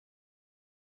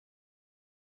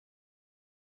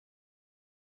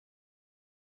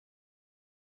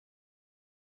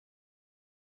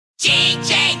Ching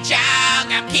Chang Chong,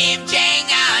 I'm Kim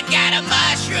Jong-un, got a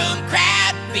mushroom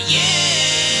crowd for you.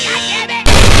 God damn it!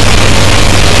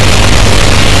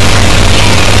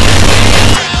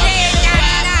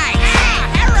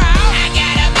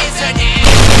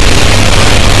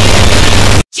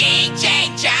 Ching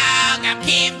Chang Chong, I'm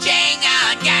Kim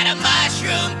Jong-un, got a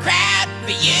mushroom crowd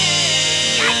for you.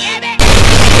 God damn it!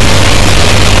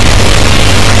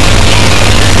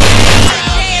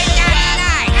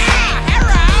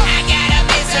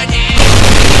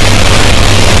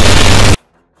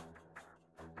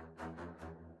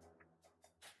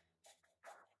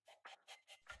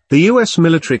 The US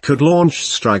military could launch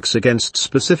strikes against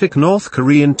specific North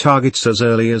Korean targets as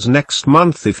early as next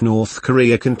month if North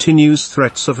Korea continues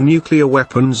threats of nuclear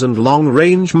weapons and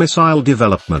long-range missile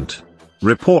development.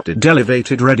 Reported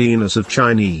elevated readiness of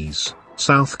Chinese,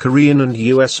 South Korean and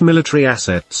US military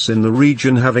assets in the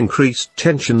region have increased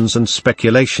tensions and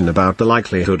speculation about the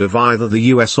likelihood of either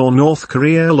the US or North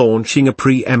Korea launching a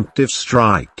preemptive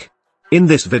strike. In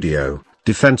this video,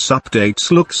 Defense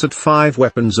Updates looks at 5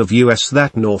 weapons of US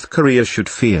that North Korea should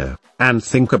fear, and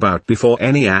think about before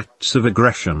any acts of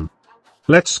aggression.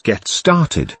 Let's get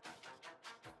started.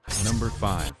 Number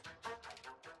 5.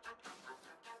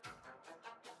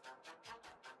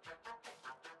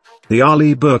 The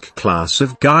Arleigh Burke class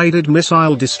of guided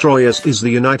missile destroyers is the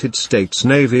United States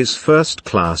Navy's first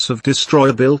class of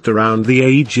destroyer built around the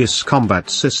Aegis Combat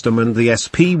System and the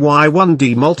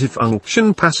SPY-1D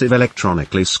multifunction passive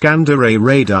electronically scanned array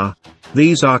radar.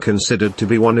 These are considered to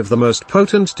be one of the most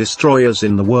potent destroyers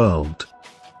in the world.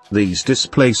 These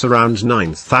displace around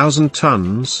 9,000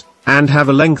 tons, and have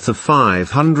a length of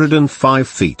 505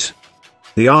 feet.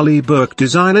 The Arleigh Burke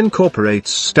design incorporates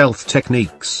stealth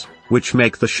techniques, which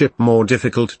make the ship more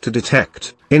difficult to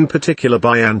detect, in particular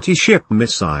by anti-ship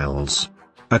missiles.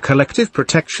 A collective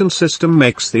protection system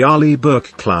makes the Arleigh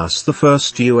Burke class the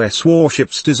first U.S.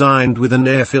 warships designed with an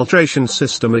air filtration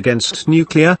system against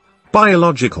nuclear,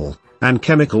 biological, and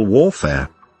chemical warfare.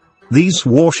 These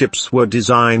warships were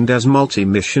designed as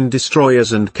multi-mission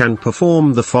destroyers and can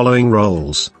perform the following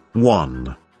roles.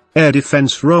 1. Air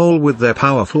defense role with their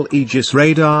powerful Aegis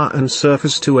radar and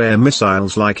surface-to-air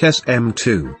missiles like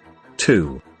SM-2.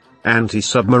 2.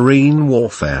 Anti-submarine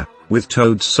warfare, with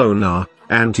towed sonar,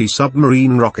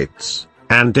 anti-submarine rockets,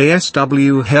 and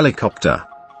ASW helicopter.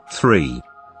 3.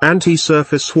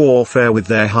 Anti-surface warfare with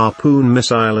their Harpoon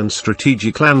missile and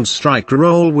strategic land strike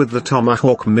role with the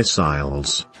Tomahawk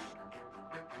missiles.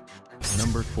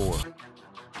 Number 4.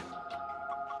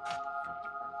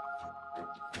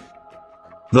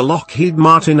 The Lockheed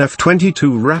Martin F-22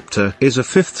 Raptor is a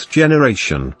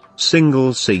 5th-generation,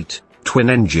 single-seat,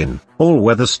 twin-engine,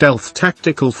 all-weather stealth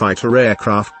tactical fighter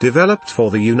aircraft developed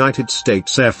for the United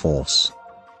States Air Force.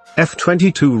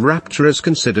 F-22 Raptor is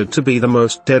considered to be the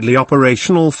most deadly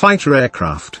operational fighter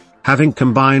aircraft, having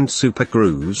combined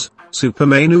supercruise,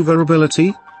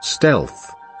 supermaneuverability,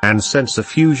 stealth, and sensor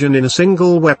fusion in a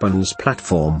single weapons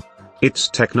platform. Its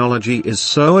technology is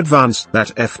so advanced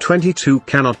that F-22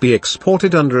 cannot be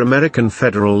exported under American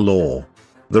federal law.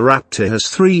 The Raptor has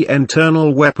 3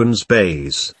 internal weapons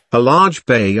bays, a large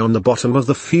bay on the bottom of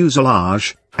the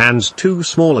fuselage, and 2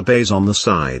 smaller bays on the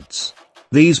sides.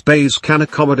 These bays can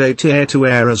accommodate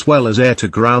air-to-air as well as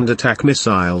air-to-ground attack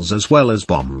missiles as well as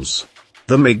bombs.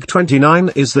 The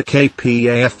MiG-29 is the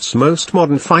KPAF's most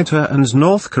modern fighter and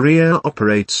North Korea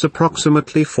operates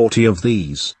approximately 40 of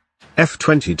these.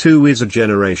 F-22 is a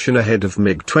generation ahead of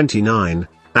MiG-29,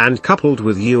 and coupled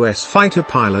with US fighter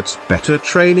pilots' better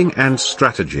training and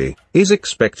strategy, is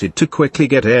expected to quickly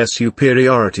get air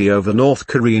superiority over North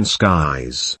Korean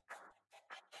skies.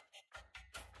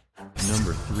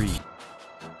 Number 3.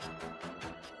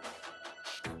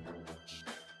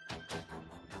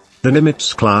 The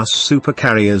Nimitz-class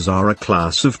supercarriers are a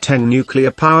class of 10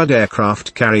 nuclear-powered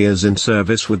aircraft carriers in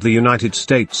service with the United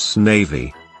States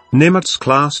Navy.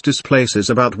 Nimitz-class displaces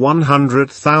about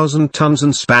 100,000 tons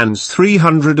and spans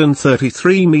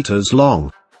 333 meters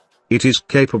long. It is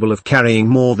capable of carrying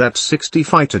more than 60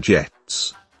 fighter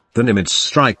jets. The Nimitz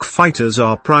strike fighters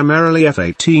are primarily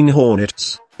F-18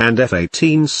 Hornets, and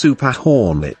F-18 Super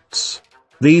Hornets.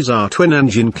 These are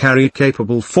twin-engine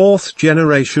carrier-capable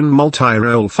 4th-generation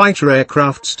multi-role fighter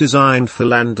aircrafts designed for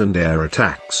land and air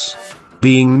attacks.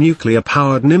 Being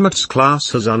nuclear-powered, Nimitz-class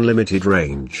has unlimited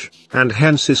range, and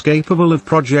hence is capable of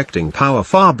projecting power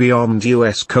far beyond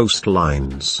US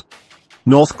coastlines.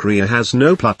 North Korea has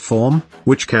no platform,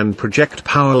 which can project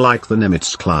power like the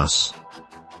Nimitz-class.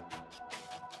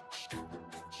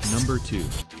 Number 2.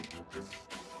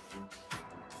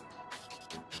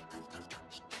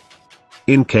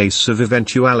 In case of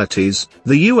eventualities,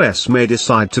 the US may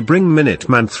decide to bring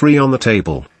Minuteman III on the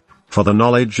table. For the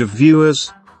knowledge of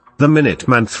viewers, the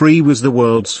Minuteman III was the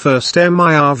world's first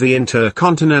MIRV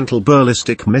intercontinental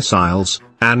ballistic missiles,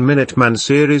 and Minuteman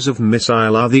series of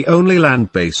missile are the only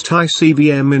land-based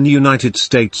ICBM in United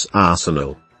States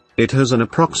arsenal. It has an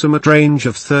approximate range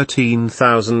of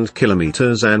 13,000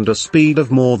 kilometers and a speed of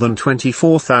more than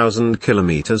 24,000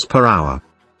 kilometers per hour.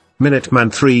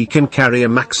 Minuteman III can carry a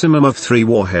maximum of 3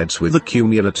 warheads with a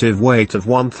cumulative weight of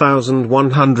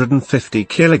 1,150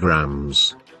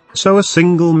 kilograms. So a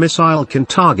single missile can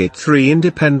target 3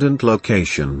 independent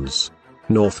locations.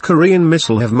 North Korean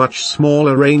missile have much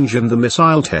smaller range and the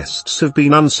missile tests have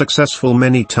been unsuccessful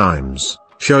many times,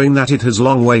 showing that it has a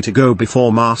long way to go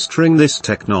before mastering this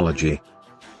technology.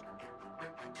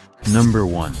 Number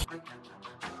 1.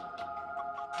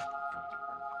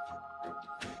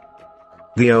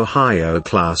 The Ohio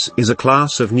class is a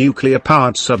class of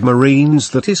nuclear-powered submarines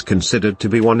that is considered to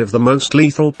be one of the most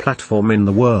lethal platform in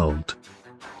the world.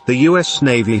 The U.S.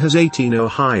 Navy has 18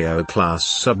 Ohio-class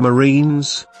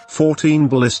submarines, 14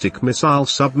 ballistic missile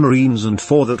submarines and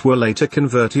 4 that were later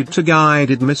converted to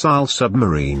guided missile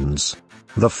submarines.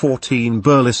 The 14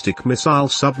 ballistic missile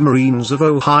submarines of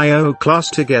Ohio class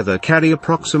together carry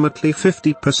approximately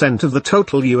 50% of the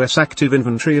total U.S. active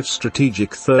inventory of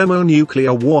strategic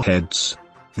thermonuclear warheads.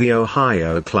 The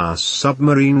Ohio class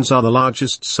submarines are the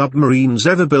largest submarines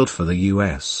ever built for the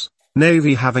U.S.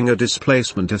 Navy, having a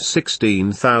displacement of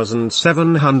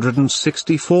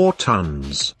 16,764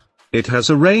 tons. It has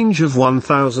a range of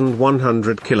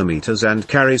 1,100 kilometers and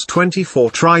carries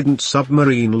 24 Trident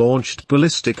submarine-launched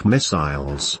ballistic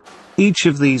missiles. Each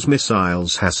of these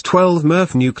missiles has 12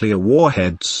 MIRV nuclear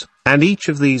warheads, and each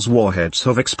of these warheads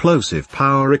have explosive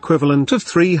power equivalent of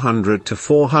 300 to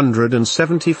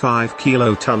 475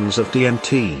 kilotons of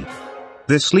TNT.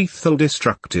 This lethal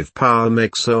destructive power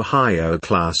makes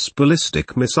Ohio-class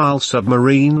ballistic missile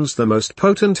submarines the most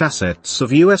potent assets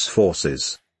of U.S.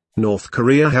 forces. North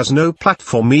Korea has no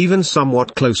platform even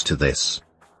somewhat close to this.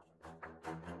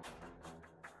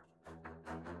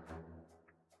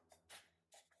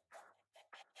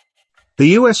 The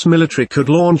U.S. military could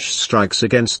launch strikes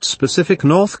against specific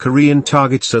North Korean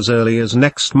targets as early as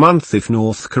next month if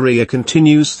North Korea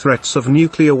continues threats of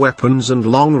nuclear weapons and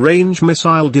long-range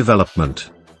missile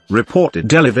development.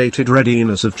 Reported elevated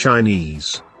readiness of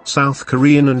Chinese, South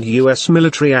Korean and U.S.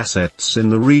 military assets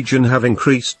in the region have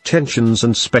increased tensions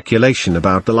and speculation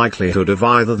about the likelihood of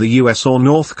either the U.S. or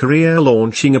North Korea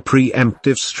launching a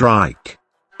preemptive strike.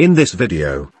 In this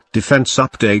video, Defense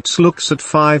Updates looks at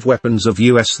 5 weapons of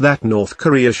U.S. that North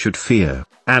Korea should fear,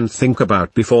 and think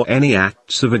about before any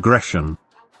acts of aggression.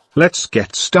 Let's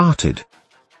get started.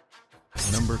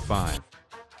 Number 5.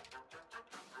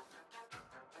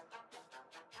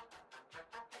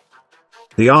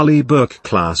 The Arleigh Burke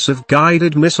class of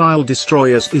guided missile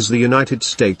destroyers is the United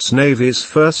States Navy's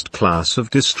first class of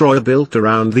destroyer built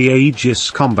around the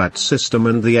Aegis Combat System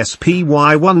and the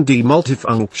SPY-1D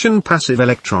multifunction passive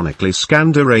electronically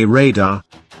scanned array radar.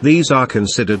 These are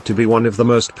considered to be one of the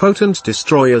most potent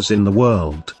destroyers in the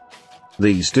world.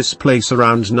 These displace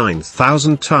around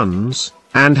 9,000 tons,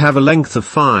 and have a length of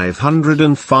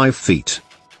 505 feet.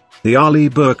 The Arleigh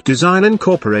Burke design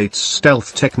incorporates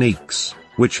stealth techniques,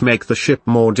 which make the ship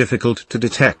more difficult to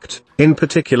detect, in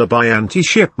particular by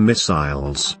anti-ship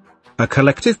missiles. A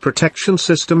collective protection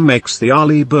system makes the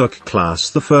Arleigh Burke class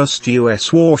the first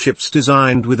U.S. warships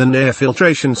designed with an air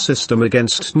filtration system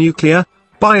against nuclear,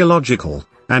 biological,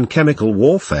 and chemical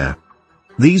warfare.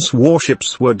 These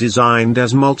warships were designed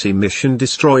as multi-mission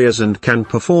destroyers and can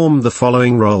perform the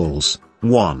following roles.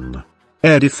 1.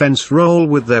 Air defense role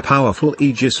with their powerful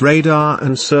Aegis radar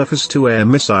and surface-to-air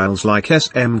missiles like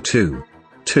SM-2.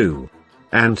 2.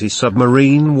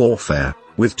 Anti-submarine warfare,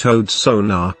 with towed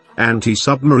sonar,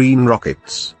 anti-submarine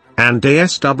rockets, and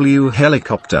ASW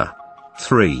helicopter.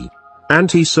 3.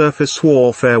 Anti-surface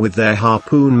warfare with their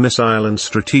Harpoon missile and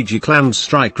strategic land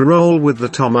strike role with the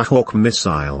Tomahawk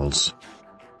missiles.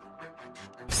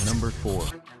 Number 4.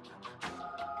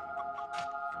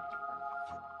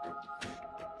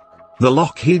 The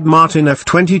Lockheed Martin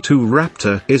F-22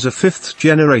 Raptor is a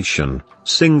 5th-generation,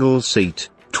 single-seat,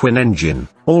 twin-engine,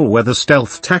 all-weather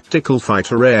stealth tactical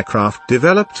fighter aircraft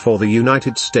developed for the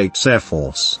United States Air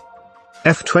Force.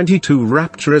 F-22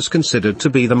 Raptor is considered to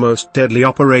be the most deadly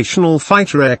operational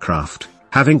fighter aircraft,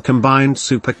 having combined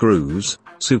supercruise,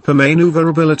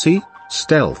 supermaneuverability,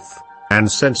 stealth,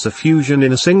 and sensor fusion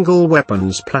in a single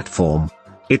weapons platform.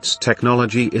 Its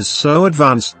technology is so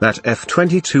advanced that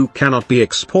F-22 cannot be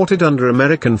exported under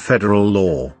American federal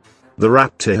law. The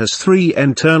Raptor has 3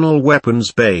 internal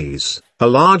weapons bays, a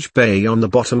large bay on the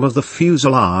bottom of the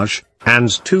fuselage, and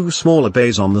 2 smaller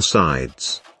bays on the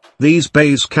sides. These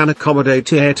bays can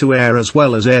accommodate air-to-air as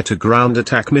well as air-to-ground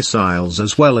attack missiles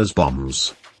as well as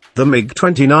bombs. The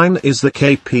MiG-29 is the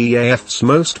KPAF's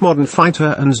most modern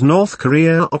fighter, and North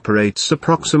Korea operates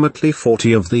approximately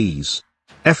 40 of these.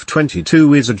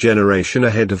 F-22 is a generation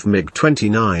ahead of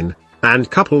MiG-29,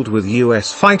 and coupled with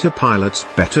US fighter pilots'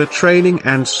 better training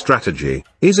and strategy,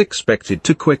 is expected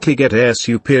to quickly get air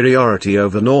superiority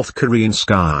over North Korean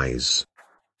skies.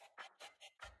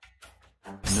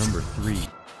 Number 3.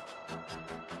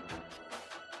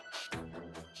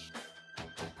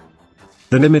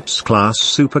 The Nimitz-class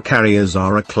supercarriers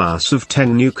are a class of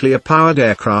 10 nuclear-powered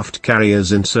aircraft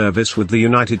carriers in service with the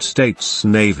United States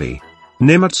Navy.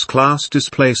 Nimitz-class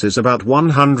displaces about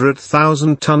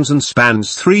 100,000 tons and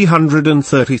spans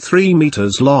 333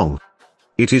 meters long.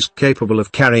 It is capable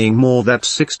of carrying more than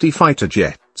 60 fighter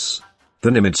jets.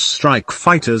 The Nimitz strike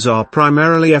fighters are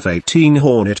primarily F-18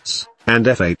 Hornets, and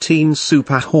F-18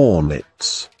 Super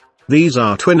Hornets. These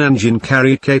are twin-engine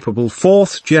carrier-capable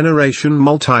 4th-generation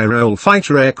multi-role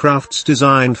fighter aircrafts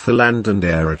designed for land and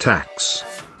air attacks.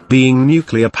 Being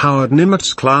nuclear-powered,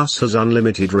 Nimitz-class has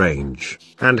unlimited range,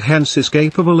 and hence is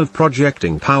capable of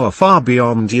projecting power far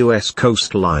beyond US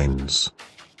coastlines.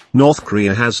 North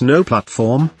Korea has no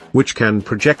platform, which can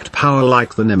project power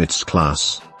like the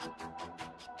Nimitz-class.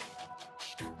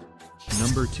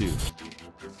 Number 2.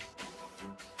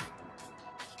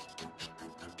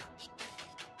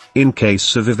 In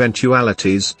case of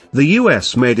eventualities, the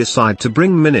US may decide to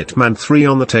bring Minuteman III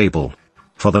on the table.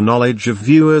 For the knowledge of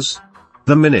viewers,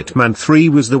 the Minuteman III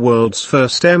was the world's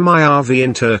first MIRV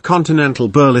intercontinental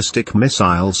ballistic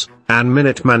missiles, and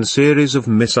Minuteman series of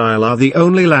missile are the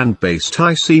only land-based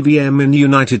ICBM in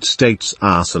United States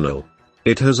arsenal.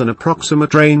 It has an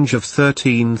approximate range of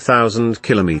 13,000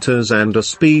 kilometers and a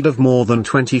speed of more than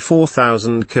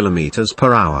 24,000 kilometers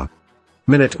per hour.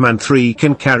 Minuteman III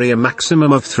can carry a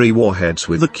maximum of 3 warheads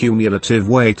with a cumulative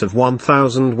weight of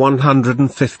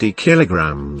 1,150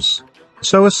 kilograms.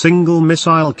 So a single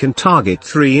missile can target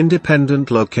 3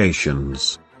 independent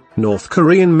locations. North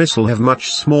Korean missiles have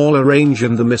much smaller range,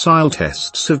 and the missile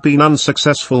tests have been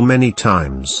unsuccessful many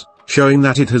times, showing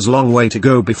that it has a long way to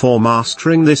go before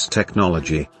mastering this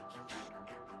technology.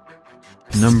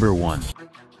 Number 1.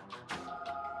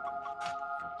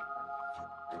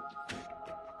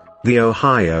 The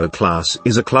Ohio class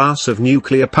is a class of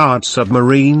nuclear-powered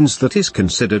submarines that is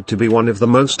considered to be one of the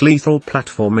most lethal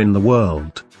platform in the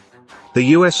world.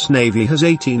 The US Navy has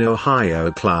 18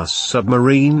 Ohio-class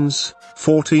submarines,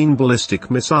 14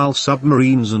 ballistic missile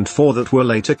submarines and 4 that were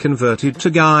later converted to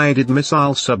guided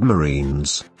missile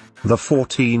submarines. The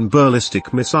 14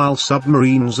 ballistic missile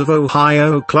submarines of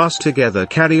Ohio class together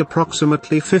carry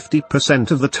approximately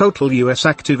 50% of the total US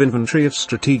active inventory of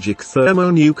strategic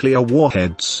thermonuclear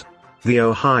warheads. The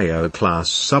Ohio-class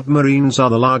submarines are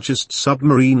the largest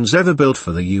submarines ever built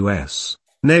for the US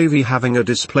Navy, having a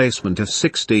displacement of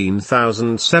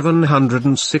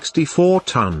 16,764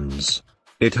 tons.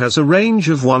 It has a range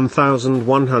of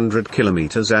 1,100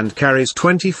 kilometers and carries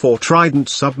 24 Trident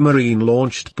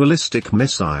submarine-launched ballistic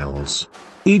missiles.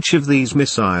 Each of these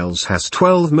missiles has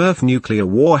 12 MIRV nuclear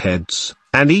warheads,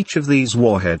 and each of these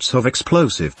warheads have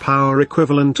explosive power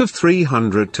equivalent of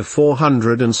 300 to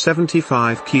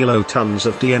 475 kilotons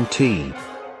of TNT.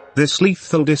 This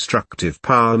lethal destructive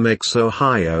power makes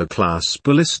Ohio-class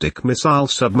ballistic missile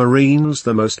submarines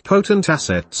the most potent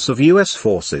assets of US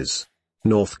forces.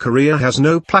 North Korea has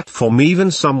no platform even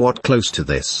somewhat close to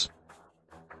this.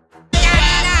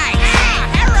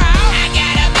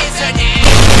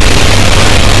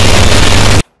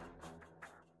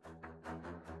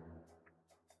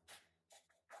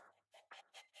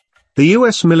 The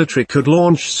US military could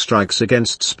launch strikes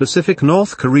against specific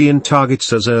North Korean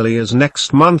targets as early as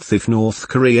next month if North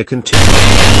Korea continues.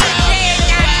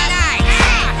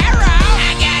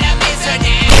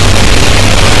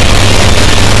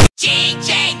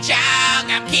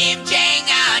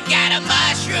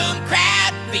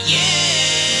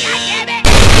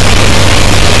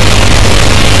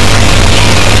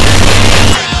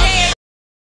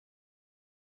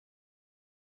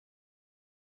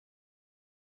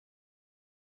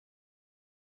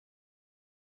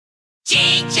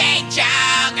 Ching chang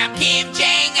chong, I'm Kim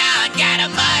Jong-un, got a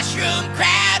mushroom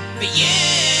crowd for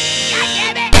you.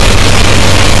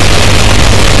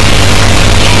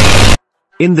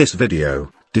 In this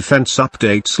video, Defense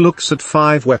Updates looks at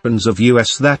 5 weapons of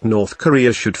US that North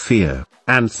Korea should fear,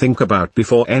 and think about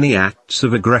before any acts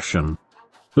of aggression.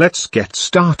 Let's get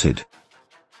started.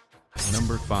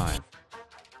 Number 5.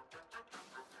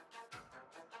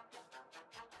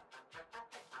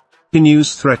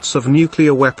 News threats of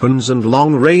nuclear weapons and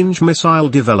long-range missile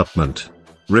development.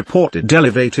 Reported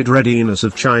elevated readiness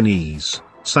of Chinese,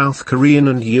 South Korean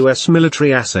and US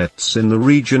military assets in the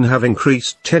region have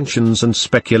increased tensions and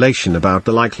speculation about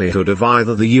the likelihood of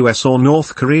either the US or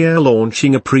North Korea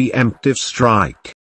launching a preemptive strike.